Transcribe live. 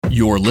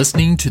You're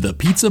listening to the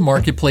Pizza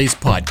Marketplace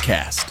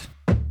podcast.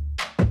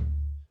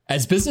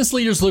 As business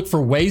leaders look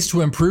for ways to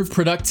improve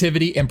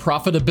productivity and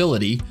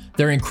profitability,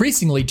 they're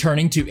increasingly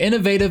turning to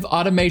innovative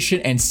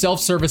automation and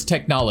self-service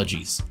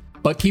technologies.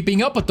 But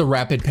keeping up with the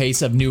rapid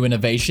pace of new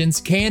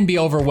innovations can be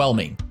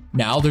overwhelming.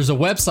 Now there's a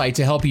website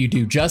to help you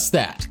do just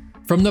that.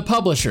 From the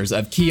publishers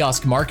of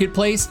Kiosk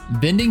Marketplace,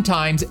 Vending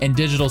Times, and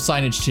Digital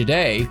Signage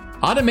Today,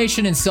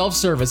 Automation and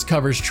Self-Service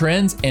covers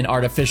trends in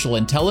artificial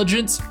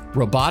intelligence,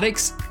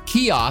 robotics,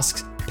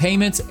 kiosks,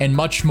 payments, and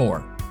much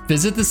more.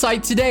 Visit the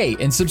site today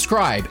and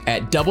subscribe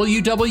at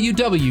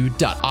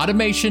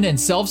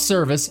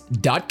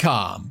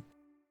www.automationandselfservice.com.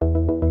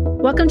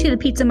 Welcome to the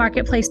Pizza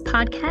Marketplace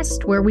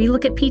podcast, where we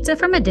look at pizza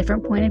from a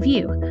different point of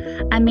view.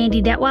 I'm Mandy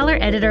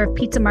Detweiler, editor of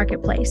Pizza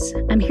Marketplace.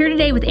 I'm here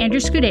today with Andrew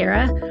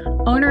Scudera,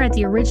 owner at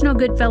the original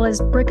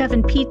Goodfellas Brick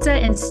Oven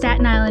Pizza in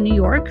Staten Island, New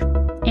York.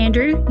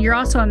 Andrew, you're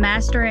also a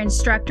master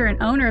instructor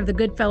and owner of the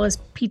Goodfellas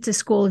Pizza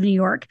School of New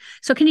York.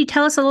 So can you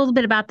tell us a little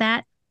bit about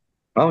that?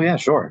 Oh, yeah,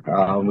 sure.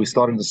 We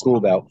started the school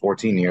about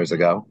 14 years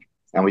ago,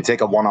 and we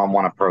take a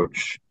one-on-one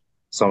approach.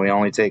 So we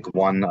only take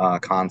one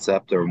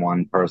concept or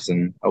one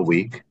person a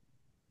week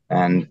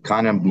and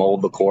kind of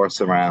mold the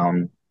course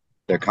around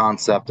their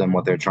concept and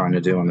what they're trying to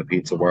do in the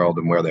pizza world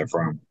and where they're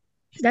from.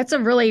 That's a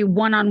really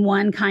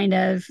one-on-one kind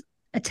of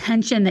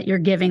attention that you're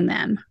giving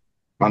them.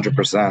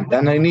 100%.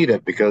 And they need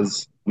it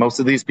because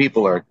most of these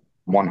people are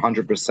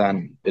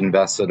 100%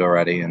 invested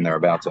already and they're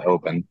about to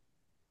open.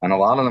 And a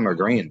lot of them are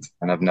green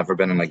and have never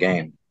been in a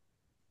game.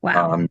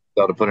 Wow.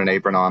 So to put an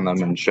apron on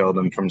them and show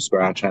them from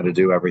scratch how to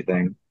do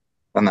everything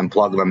and then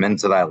plug them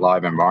into that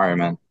live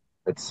environment,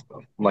 it's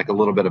like a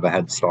little bit of a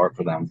head start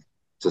for them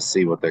to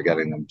see what they're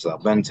getting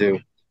themselves into,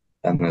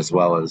 and as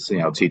well as,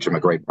 teach them a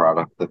great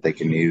product that they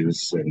can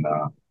use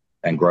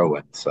and grow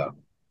with. So,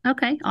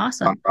 okay,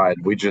 awesome.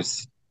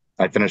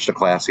 I finished a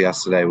class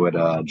yesterday with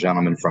a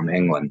gentleman from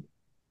England.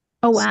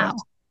 Oh, wow.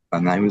 So,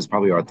 and he was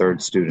probably our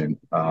third student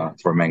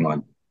from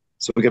England.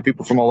 So we get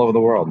people from all over the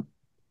world.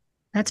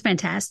 That's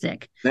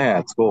fantastic. Yeah,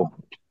 it's cool.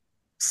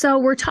 So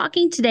we're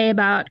talking today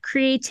about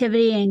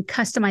creativity and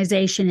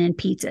customization in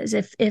pizzas.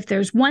 If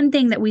there's one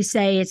thing that we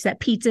say, it's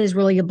that pizza is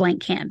really a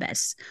blank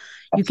canvas.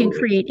 Absolutely. You can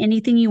create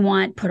anything you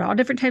want, put all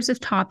different types of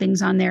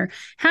toppings on there.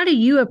 How do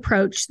you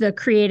approach the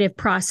creative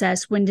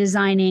process when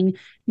designing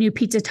new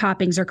pizza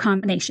toppings or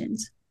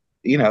combinations?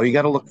 You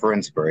got to look for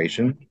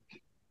inspiration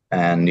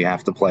and you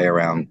have to play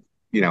around,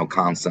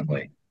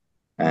 constantly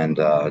and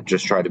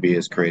just try to be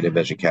as creative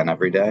as you can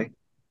every day.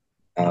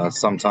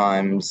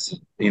 Sometimes,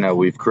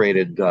 we've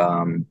created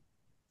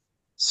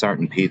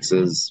certain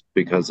pizzas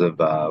because of,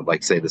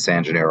 say, the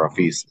San Gennaro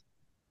Feast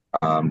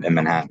in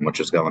Manhattan, which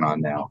is going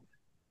on now.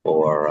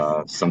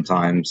 Or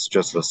sometimes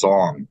just a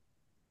song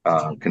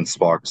can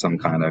spark some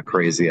kind of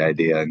crazy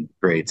idea and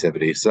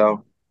creativity.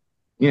 So,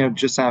 you have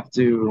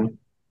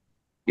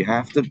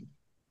to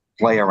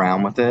play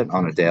around with it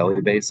on a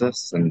daily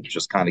basis and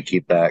just kind of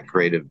keep that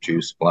creative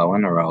juice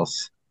flowing, or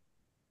else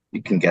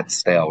you can get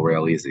stale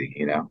real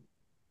easy,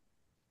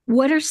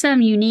 What are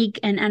some unique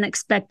and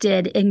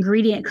unexpected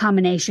ingredient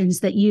combinations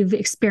that you've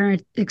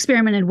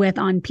experimented with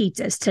on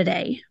pizzas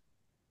today?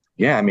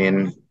 Yeah,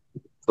 the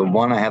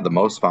one I had the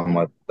most fun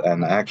with,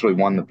 and I actually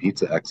won the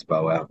Pizza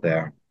Expo out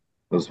there,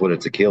 was with a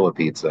tequila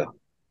pizza.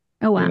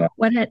 Oh, wow.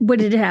 What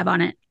did it have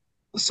on it?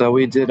 So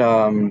we did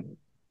a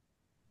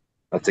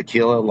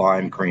tequila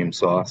lime cream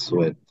sauce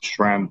with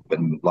shrimp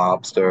and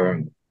lobster,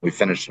 and we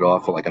finished it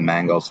off with like a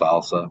mango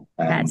salsa.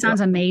 That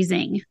sounds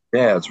amazing.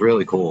 Yeah, it's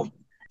really cool.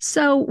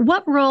 So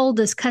what role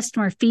does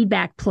customer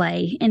feedback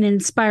play in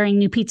inspiring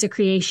new pizza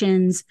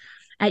creations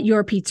at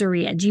your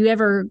pizzeria? Do you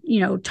ever,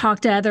 talk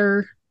to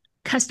other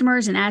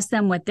customers and ask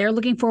them what they're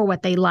looking for,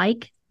 what they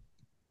like?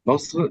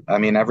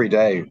 Every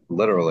day,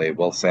 literally,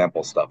 we'll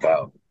sample stuff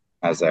out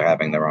as they're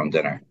having their own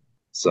dinner.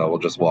 So we'll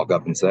just walk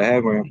up and say,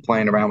 hey, we're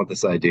playing around with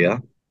this idea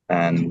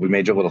and we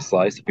made you a little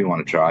slice if you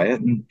want to try it,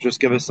 and just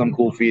give us some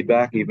cool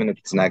feedback, even if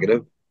it's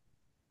negative.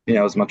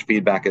 As much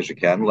feedback as you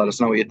can. Let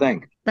us know what you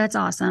think. That's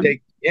awesome.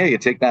 You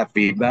take that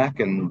feedback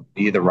and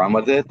either run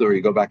with it or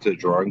you go back to the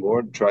drawing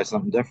board and try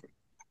something different.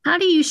 How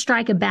do you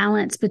strike a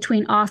balance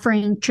between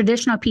offering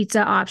traditional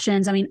pizza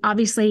options?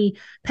 Obviously,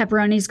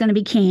 pepperoni is going to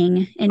be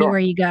king anywhere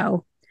you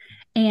go,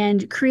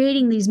 and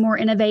creating these more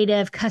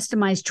innovative,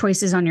 customized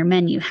choices on your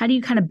menu. How do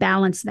you kind of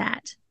balance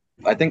that?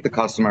 I think the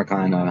customer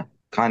kind of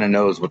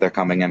knows what they're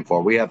coming in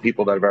for. We have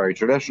people that are very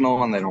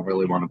traditional and they don't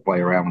really want to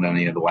play around with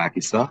any of the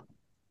wacky stuff.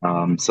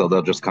 So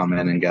they'll just come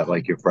in and get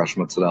like your fresh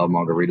mozzarella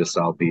margarita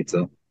style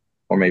pizza,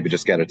 or maybe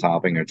just get a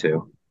topping or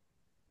two.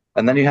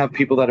 And then you have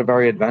people that are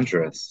very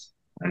adventurous,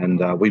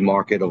 and we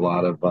market a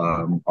lot of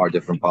our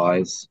different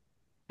pies,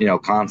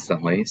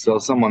 constantly. So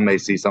someone may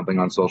see something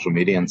on social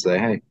media and say,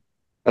 hey,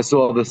 I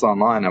saw this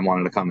online. I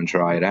wanted to come and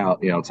try it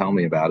out. Tell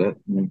me about it.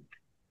 And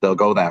they'll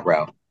go that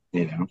route.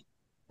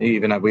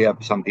 Even if we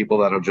have some people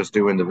that'll just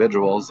do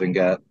individuals and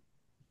get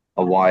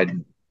a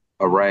wide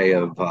array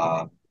of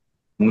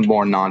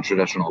more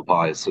non-traditional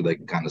pies so they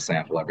can kind of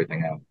sample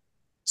everything out.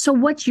 So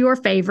what's your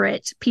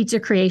favorite pizza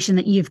creation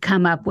that you've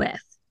come up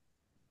with?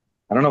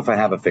 I don't know if I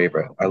have a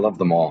favorite. I love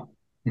them all.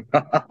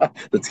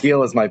 The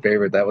tequila is my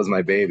favorite. That was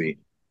my baby.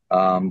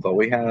 But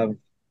we have,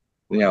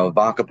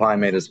 vodka pie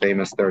made us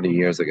famous 30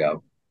 years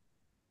ago.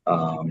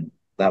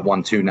 That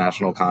won two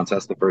national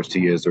contests the first 2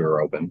 years we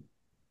were open.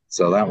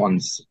 So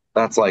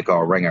that's like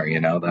our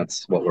ringer,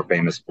 that's what we're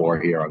famous for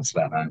here on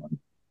Staten Island.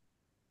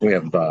 We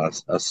have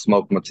a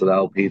smoked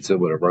mozzarella pizza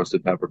with a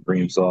roasted pepper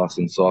cream sauce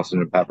and sausage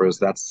and peppers.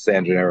 That's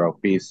San Gennaro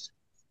Feast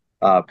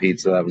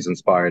pizza that was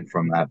inspired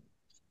from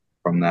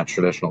that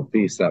traditional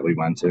feast that we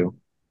went to.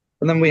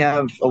 And then we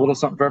have a little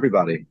something for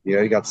everybody.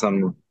 You got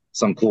some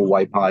cool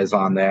white pies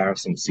on there,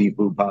 some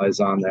seafood pies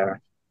on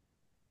there,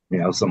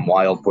 some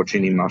wild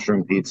porcini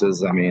mushroom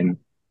pizzas. I mean,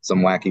 some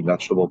wacky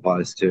vegetable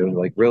pies too,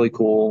 like really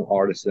cool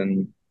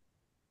artisan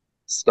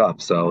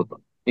stuff. So,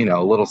 a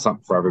little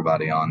something for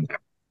everybody on there.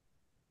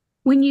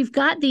 When you've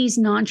got these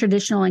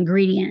non-traditional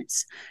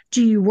ingredients,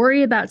 do you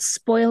worry about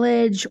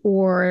spoilage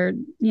or,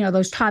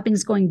 those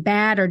toppings going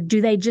bad, or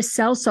do they just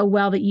sell so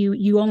well that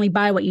you only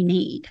buy what you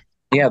need?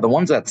 Yeah, the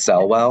ones that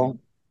sell well,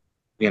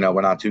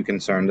 we're not too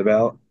concerned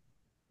about.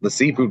 The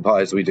seafood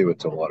pies we do it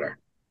to order.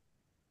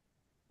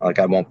 Like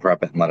I won't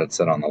prep it and let it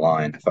sit on the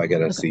line. If I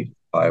get a seafood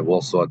pie,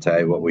 we'll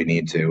saute what we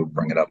need to,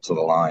 bring it up to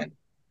the line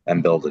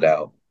and build it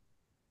out.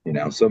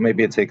 So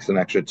maybe it takes an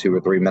extra 2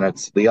 or 3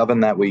 minutes. The oven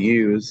that we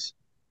use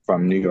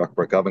from New York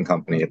Brick Oven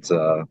Company, it's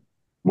a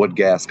wood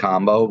gas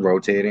combo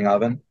rotating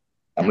oven,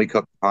 and we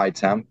cook high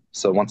temp.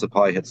 So once a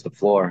pie hits the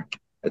floor,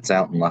 it's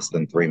out in less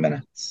than 3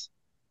 minutes.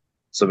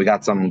 So we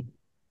got some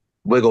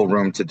wiggle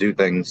room to do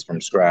things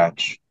from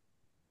scratch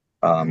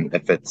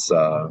if it's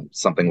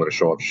something with a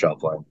short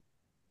shelf life.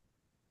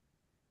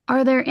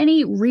 Are there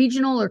any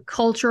regional or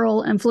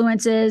cultural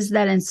influences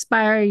that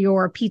inspire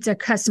your pizza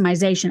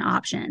customization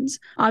options?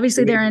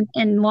 Obviously, they're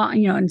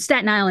in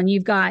Staten Island.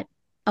 You've got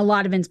a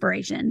lot of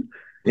inspiration.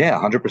 Yeah,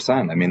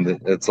 100%. I mean,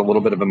 it's a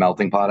little bit of a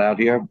melting pot out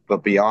here,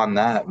 but beyond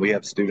that, we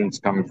have students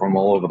coming from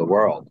all over the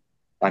world.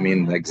 I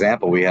mean,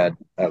 example, we had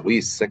at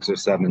least 6 or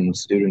 7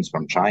 students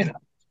from China.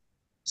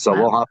 So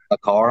we'll hop in the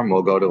car and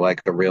we'll go to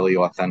like a really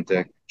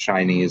authentic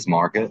Chinese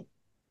market,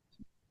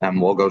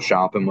 and we'll go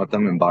shopping with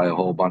them and buy a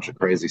whole bunch of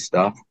crazy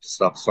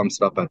some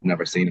stuff I've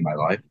never seen in my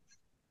life.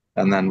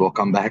 And then we'll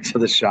come back to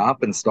the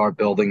shop and start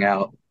building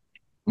out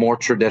more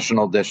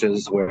traditional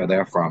dishes where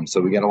they're from.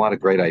 So we get a lot of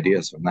great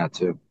ideas from that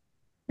too.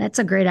 That's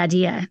a great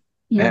idea.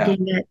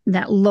 Getting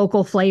that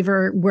local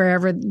flavor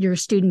wherever your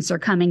students are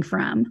coming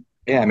from.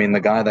 Yeah, I mean, the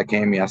guy that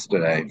came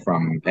yesterday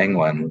from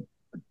England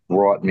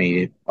brought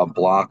me a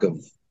block of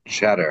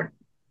cheddar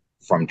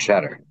from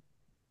cheddar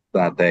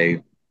that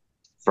they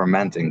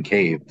ferment in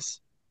caves.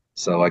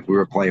 So like we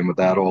were playing with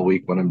that all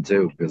week with him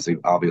too, because he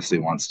obviously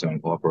wants to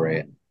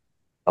incorporate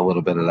a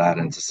little bit of that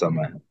into some,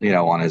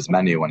 on his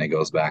menu when he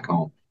goes back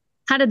home.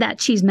 How did that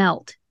cheese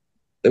melt?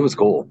 It was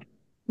cool.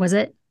 Was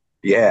it?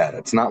 Yeah,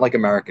 it's not like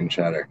American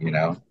cheddar,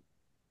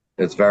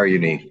 It's very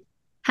unique.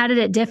 How did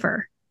it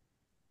differ?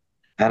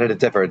 How did it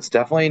differ? It's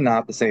definitely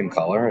not the same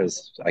color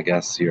as, I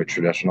guess, your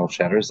traditional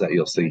cheddars that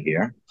you'll see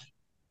here.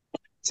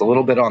 It's a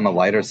little bit on the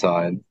lighter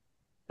side.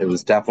 It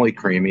was definitely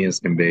creamy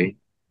as can be.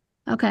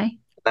 Okay.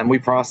 Then we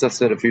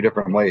processed it a few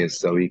different ways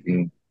so he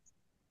can,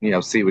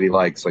 see what he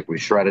likes. Like we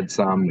shredded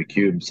some, we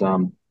cubed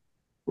some,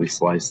 we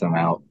sliced them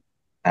out.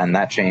 And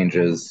that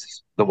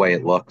changes the way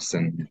it looks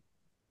and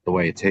the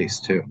way it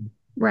tastes too.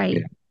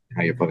 Right.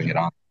 How you're putting it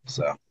on.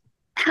 So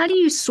how do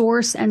you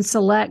source and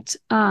select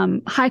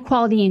high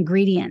quality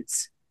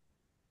ingredients?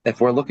 If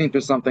we're looking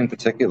for something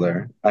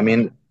particular, I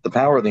mean, the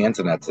power of the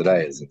internet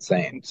today is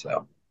insane.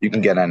 So you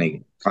can get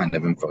any kind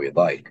of info you'd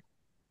like.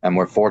 And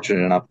we're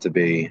fortunate enough to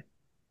be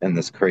in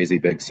this crazy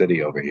big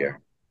city over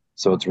here.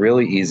 So it's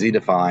really easy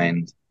to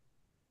find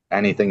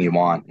anything you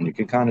want. And you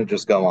can kind of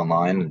just go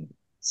online and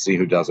see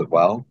who does it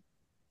well,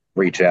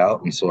 reach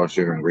out and source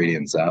your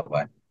ingredients that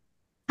way.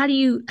 How do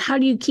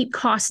you keep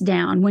costs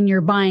down when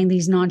you're buying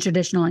these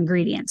non-traditional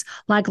ingredients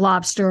like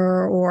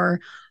lobster or,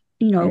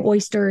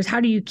 oysters? How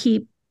do you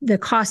keep the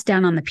cost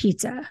down on the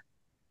pizza?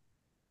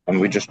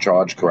 And we just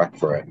charge correct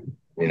for it.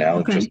 Okay.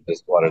 It just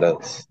is what it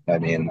is. I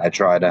mean, I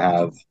try to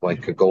have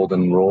like a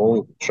golden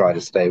rule, try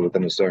to stay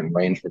within a certain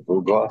range for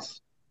food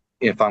costs.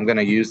 If I'm going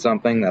to use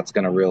something that's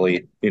going to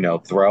really,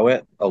 throw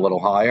it a little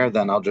higher,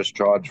 then I'll just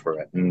charge for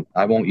it. And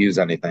I won't use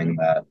anything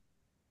that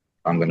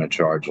I'm going to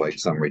charge like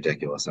some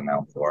ridiculous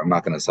amount for. I'm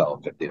not going to sell a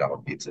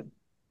 $50 pizza.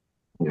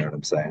 You know what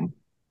I'm saying?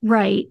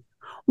 Right.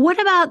 What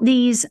about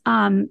these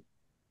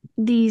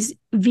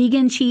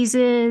vegan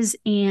cheeses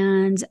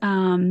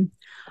and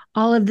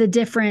all of the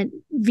different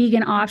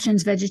vegan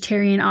options,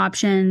 vegetarian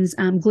options,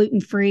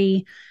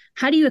 gluten-free?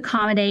 How do you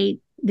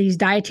accommodate these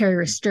dietary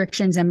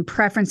restrictions and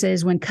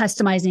preferences when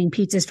customizing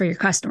pizzas for your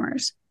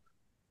customers?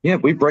 Yeah,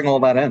 we bring all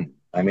that in.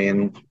 I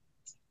mean,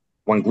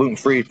 when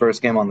gluten-free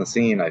first came on the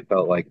scene, I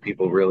felt like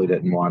people really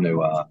didn't want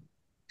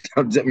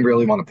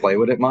to play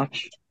with it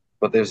much,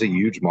 but there's a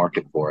huge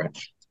market for it.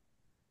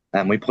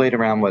 And we played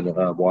around with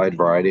a wide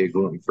variety of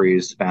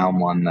gluten-frees, found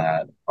one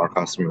that our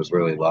customers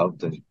really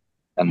loved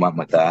and went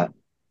with that.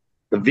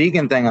 The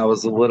vegan thing, I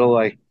was a little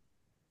like,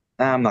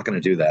 I'm not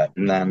going to do that.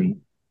 And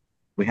then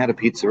we had a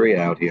pizzeria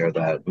out here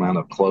that wound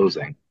up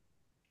closing,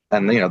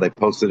 and they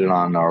posted it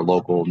on our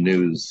local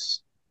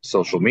news,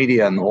 social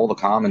media, and all the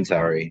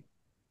commentary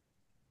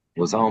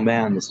was, oh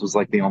man, this was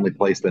like the only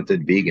place that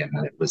did vegan,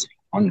 and it was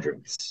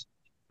hundreds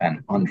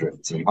and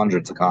hundreds and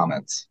hundreds of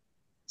comments.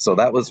 So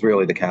that was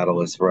really the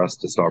catalyst for us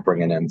to start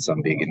bringing in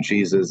some vegan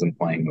cheeses and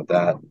playing with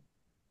that.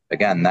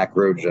 Again, that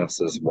grew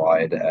just as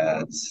wide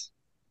as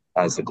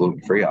the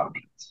gluten-free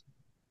options.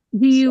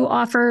 Do you So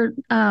offer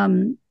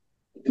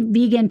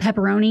vegan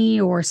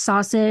pepperoni or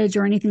sausage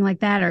or anything like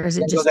that, or is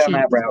I it didn't go just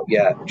down cheese? that route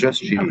yet,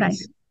 just Okay.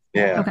 cheese.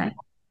 Yeah, Okay.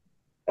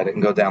 I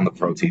didn't go down the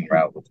protein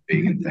route with the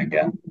vegan thing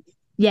yet.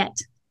 Yet.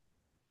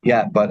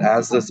 Yeah, but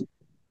as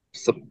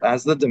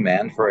the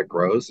demand for it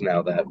grows,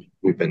 now that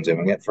we've been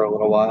doing it for a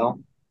little while,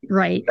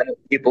 Right. then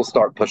if people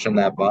start pushing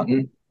that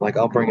button, like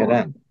I'll bring it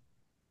in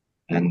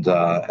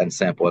and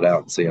sample it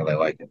out and see how they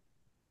like it.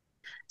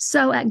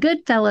 So at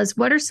Goodfellas,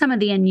 what are some of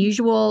the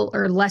unusual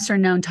or lesser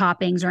known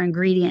toppings or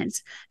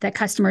ingredients that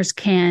customers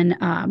can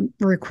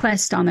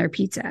request on their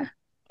pizza?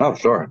 Oh,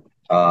 sure.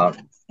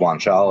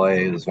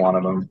 Guanciale is one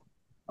of them.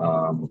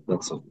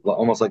 That's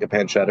almost like a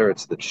pancetta.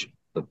 It's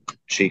the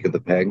cheek of the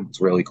pig. It's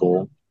really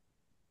cool.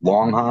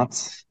 Long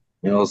hots,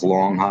 those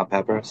long hot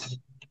peppers.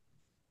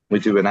 We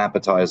do an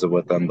appetizer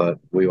with them, but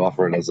we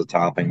offer it as a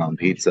topping on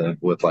pizza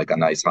with like a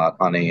nice hot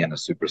honey and a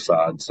super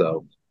sod.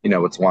 So,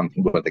 it's one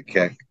with a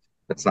kick.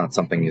 It's not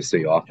something you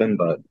see often,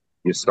 but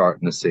you're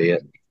starting to see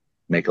it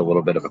make a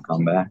little bit of a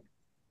comeback.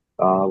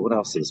 What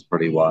else is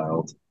pretty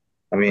wild?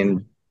 I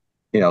mean,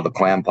 the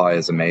clam pie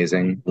is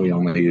amazing. We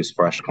only use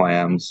fresh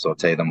clams,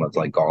 saute them with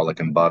like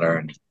garlic and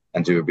butter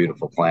and do a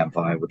beautiful clam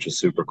pie, which is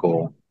super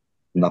cool.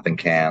 Nothing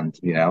canned,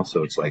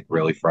 so it's like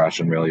really fresh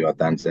and really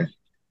authentic.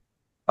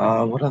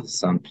 What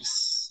else?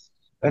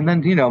 And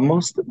then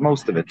most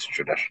of it's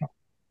traditional,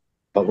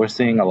 but we're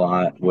seeing a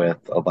lot with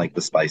like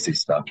the spicy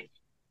stuff.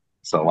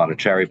 So a lot of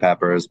cherry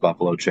peppers,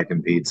 buffalo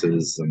chicken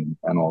pizzas, and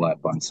all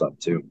that fun stuff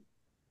too.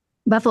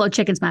 Buffalo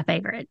chicken's my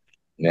favorite.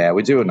 Yeah,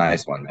 we do a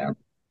nice one, man.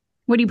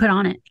 What do you put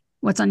on it?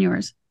 What's on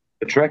yours?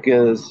 The trick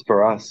is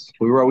for us,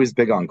 we were always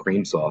big on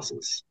cream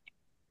sauces.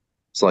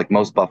 So like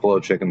most buffalo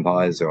chicken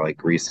pies are like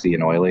greasy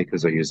and oily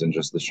because they're using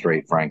just the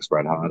straight Frank's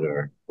Red Hot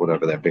or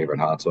whatever their favorite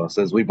hot sauce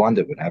is. We blend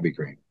it with heavy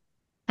cream.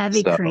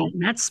 Heavy So cream.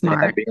 That's yeah,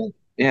 smart.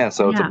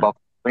 so it's a Yeah.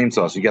 buffalo cream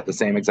sauce. You get the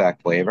same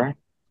exact flavor,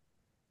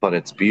 but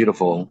it's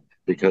beautiful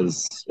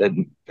because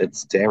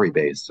it's dairy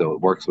based, so it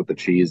works with the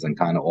cheese and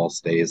kind of all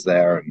stays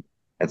there, and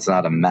it's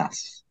not a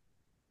mess.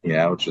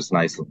 It's just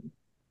nice,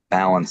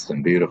 balanced,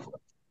 and beautiful.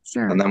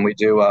 And Sure. then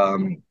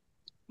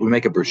we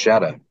make a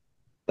bruschetta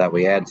that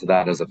we add to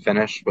that as a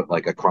finish with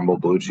like a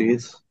crumbled blue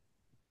cheese.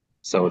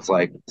 So it's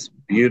like this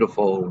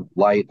beautiful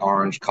light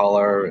orange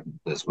color, and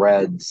there's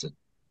reds and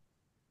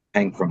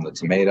pink from the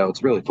tomato.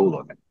 It's really cool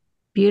looking.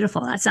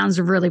 Beautiful. That sounds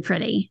really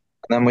pretty.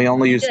 And then we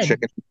only use Good.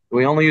 chicken.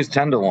 We only use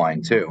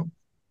tenderloin too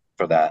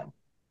for that.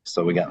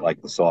 So we got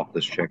like the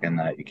softest chicken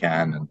that you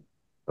can, and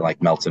it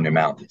like melts in your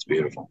mouth. It's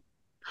beautiful.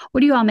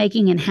 What are you all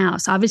making in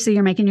house? Obviously,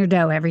 you're making your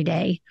dough every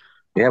day.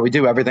 Yeah, we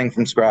do everything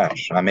from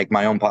scratch. I make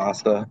my own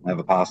pasta. I have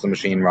a pasta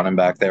machine running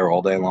back there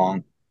all day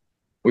long.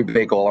 We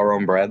bake all our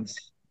own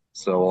breads.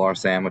 So all our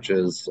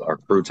sandwiches, our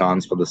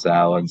croutons for the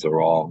salads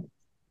are all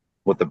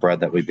with the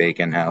bread that we bake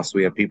in house.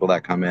 We have people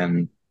that come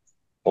in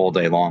all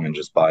day long and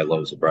just buy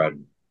loaves of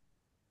bread,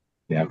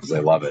 because they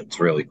love it. It's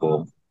really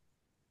cool.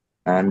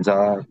 And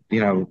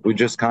we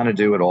just kind of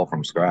do it all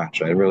from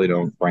scratch. I really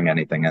don't bring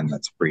anything in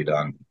that's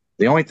pre-done.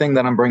 The only thing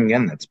that I'm bringing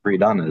in that's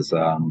pre-done is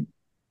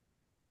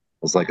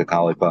like a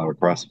cauliflower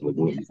crust for the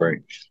gluten-free.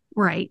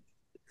 Right.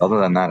 Other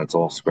than that, it's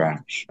all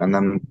scratch. And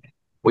then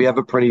we have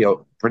a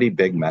pretty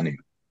big menu.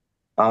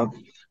 Uh,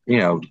 you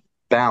know,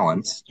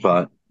 Balanced,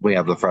 but we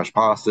have the fresh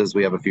pastas,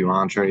 we have a few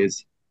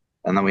entrees,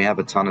 and then we have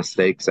a ton of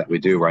steaks that we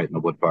do right in the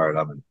wood-fired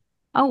oven.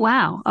 Oh,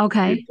 wow.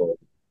 Okay. Beautiful.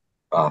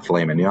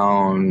 Filet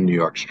mignon, New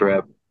York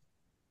strip,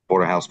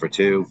 porterhouse for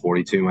two,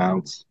 42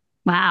 ounce,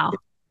 Wow.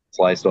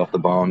 sliced off the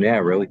bone. Yeah,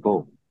 really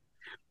cool.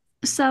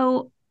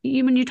 So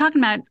when you're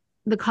talking about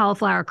the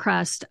cauliflower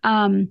crust,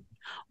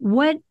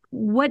 what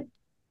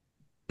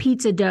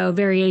pizza dough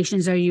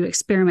variations are you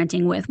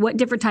experimenting with? What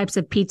different types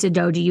of pizza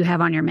dough do you have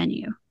on your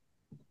menu?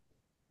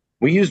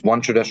 We use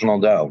one traditional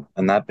dough,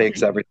 and that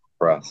bakes everything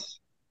for us.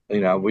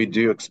 We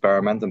do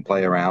experiment and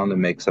play around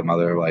and make some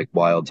other like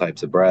wild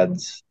types of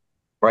breads.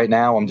 Right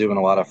now, I'm doing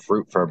a lot of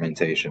fruit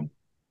fermentation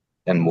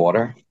in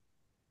water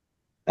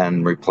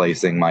and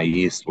replacing my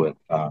yeast with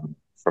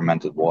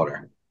fermented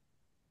water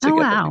to Oh,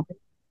 get the. wow.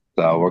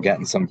 So we're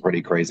getting some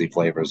pretty crazy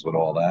flavors with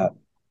all that.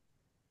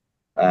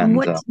 And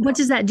And what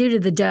does that do to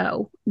the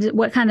dough?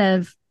 What kind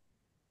of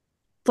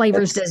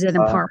flavors it's does it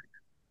impart?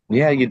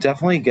 yeah,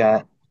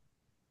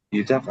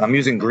 I'm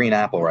using green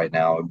apple right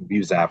now. I've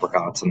used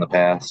apricots in the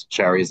past,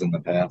 cherries in the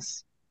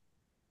past.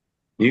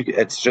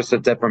 It's just a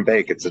different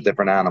bake. It's a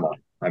different animal.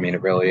 I mean,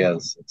 it really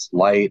is. It's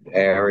light,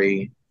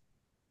 airy.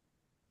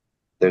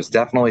 There's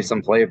definitely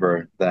some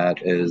flavor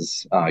that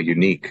is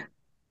unique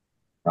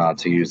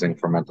to using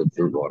fermented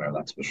fruit water.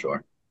 That's for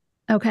sure.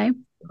 Okay.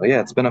 But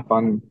yeah, it's been a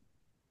fun.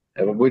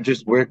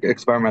 We're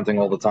experimenting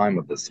all the time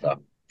with this stuff.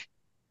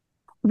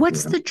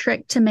 What's the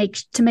trick to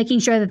making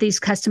sure that these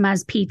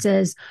customized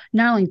pizzas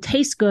not only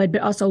taste good,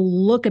 but also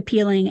look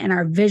appealing and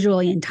are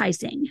visually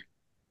enticing?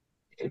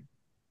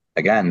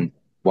 Again,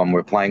 when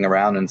we're playing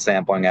around and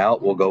sampling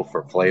out, we'll go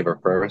for flavor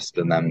first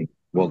and then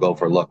we'll go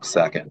for look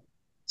second.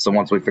 So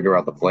once we figure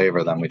out the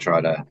flavor, then we try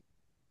to,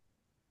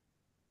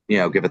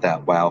 give it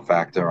that wow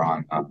factor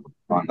on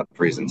the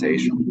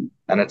presentation.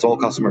 And it's all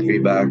customer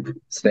feedback,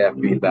 staff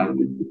feedback,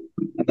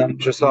 and then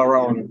just our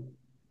own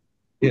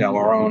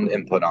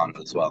input on it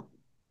as well.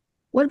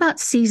 What about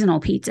seasonal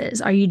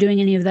pizzas? Are you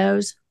doing any of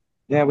those?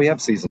 Yeah, we have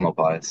seasonal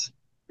pies.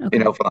 Okay.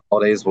 For the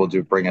holidays, we'll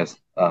bring us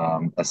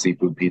a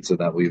seafood pizza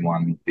that we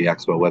won the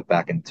expo with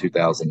back in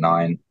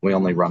 2009. We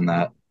only run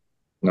that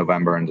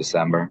November and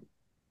December.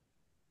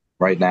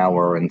 Right now,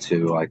 we're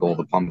into like all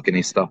the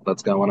pumpkin-y stuff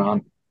that's going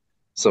on.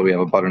 So we have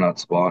a butternut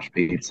squash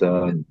pizza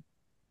and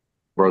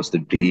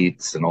roasted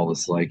beets and all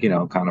this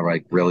kind of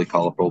like really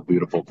colorful,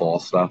 beautiful fall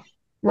stuff.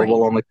 Right. But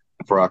we'll only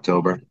for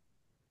October.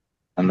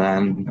 And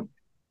then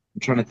I'm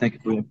trying to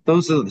think if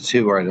those are the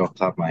two right off the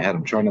top of my head.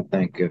 I'm trying to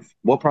think if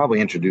we'll probably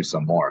introduce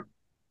some more,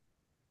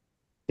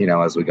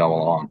 as we go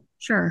along.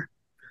 Sure.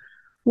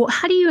 Well,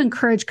 how do you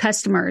encourage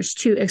customers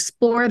to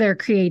explore their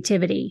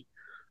creativity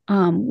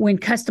when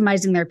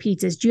customizing their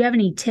pizzas? Do you have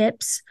any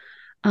tips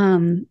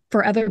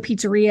for other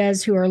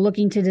pizzerias who are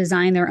looking to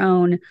design their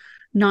own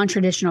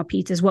non-traditional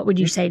pizzas? What would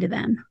you say to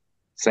them?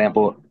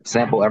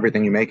 Sample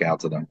everything you make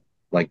out to them.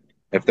 Like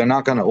if they're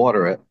not going to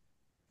order it,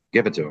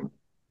 give it to them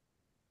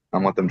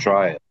and let them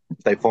try it. If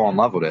they fall in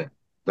love with it,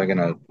 they're going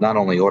to not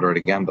only order it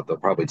again, but they'll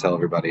probably tell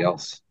everybody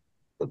else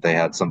that they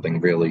had something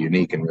really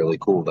unique and really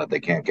cool that they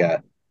can't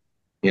get,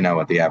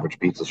 at the average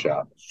pizza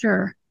shop.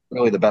 Sure.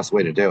 Really the best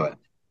way to do it.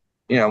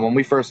 When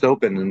we first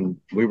opened and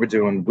we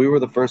were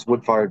the first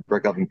wood-fired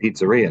brick oven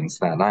pizzeria in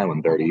Staten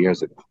Island 30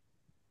 years ago.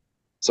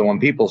 So when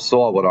people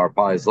saw what our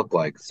pies look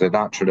like, they're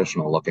not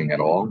traditional looking at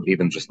all,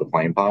 even just the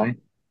plain pie,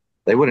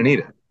 they wouldn't eat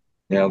it.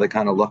 They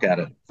kind of look at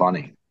it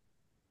funny.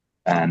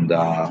 And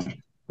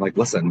like,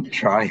 listen,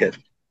 try it.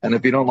 And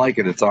if you don't like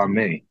it, it's on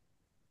me.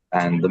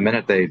 And the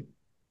minute they,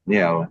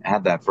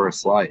 had that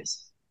first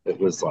slice, it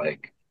was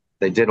like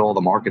they did all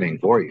the marketing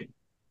for you.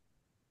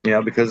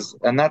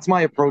 And that's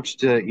my approach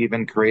to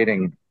even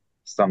creating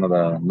some of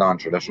the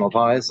non-traditional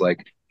pies.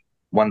 Like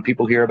when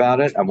people hear about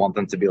it, I want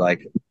them to be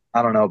like,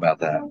 I don't know about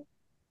that.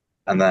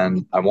 And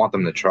then I want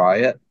them to try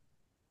it.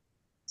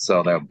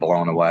 So they're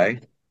blown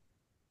away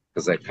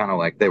because they kind of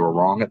like they were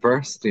wrong at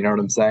first. You know what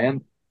I'm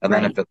saying? And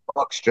then if it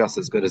looks just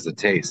as good as it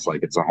tastes,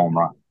 like it's a home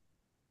run.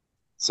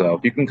 So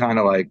if you can kind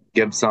of like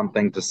give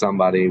something to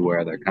somebody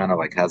where they're kind of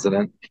like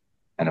hesitant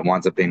and it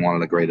winds up being one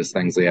of the greatest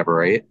things they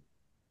ever ate,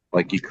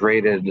 like you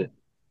created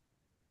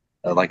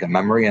like a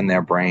memory in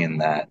their brain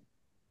that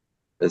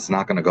it's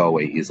not going to go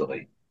away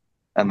easily.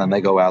 And then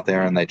they go out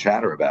there and they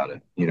chatter about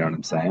it. You know what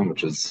I'm saying?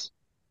 Which is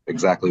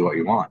exactly what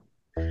you want.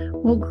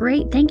 Well,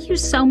 great. Thank you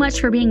so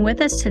much for being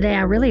with us today.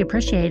 I really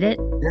appreciate it.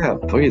 Yeah,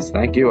 please.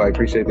 Thank you. I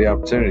appreciate the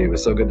opportunity. It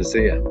was so good to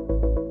see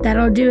you.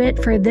 That'll do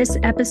it for this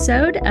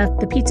episode of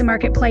the Pizza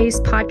Marketplace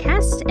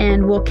podcast,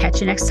 and we'll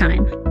catch you next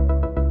time.